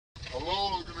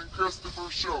Christopher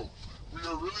Show. We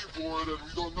are really bored and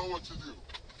we don't know what to do.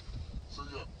 So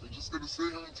yeah, we're just gonna stay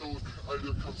here until an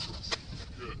idea comes to us.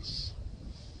 Yes.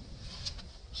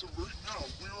 So right now,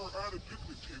 we are at a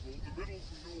picnic table in the middle of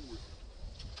nowhere.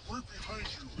 Right behind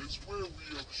you is where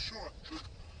we have shot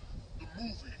the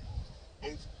movie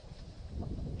of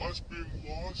us being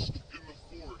lost in the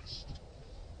forest.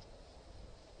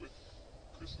 With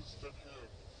Chris's dead hand.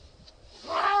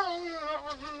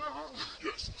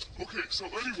 Yes. Okay, so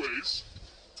anyways,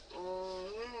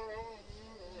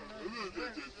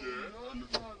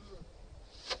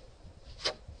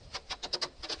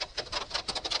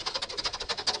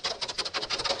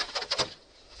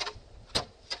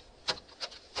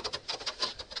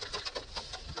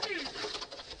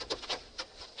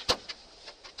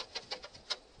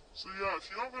 so yeah, if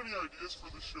you have any ideas for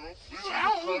the show, please leave a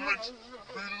comment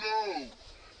below,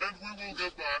 and we will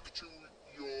get back to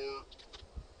your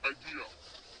idea.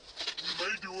 We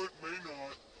may do it, may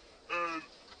not, and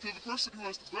to the person who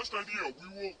has the best idea, we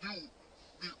will do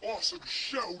the awesome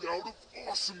shout out of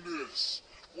awesomeness,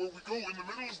 where we go in the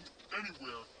middle of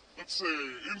anywhere, let's say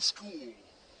in school,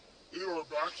 in our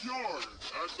backyard,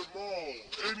 at the mall,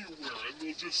 anywhere, and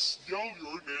we'll just yell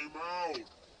your name out.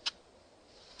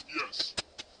 Yes.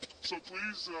 So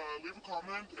please leave a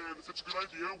comment, and if it's a good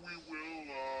idea, we will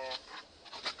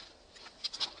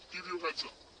give you a heads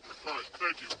up. Alright,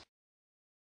 thank you.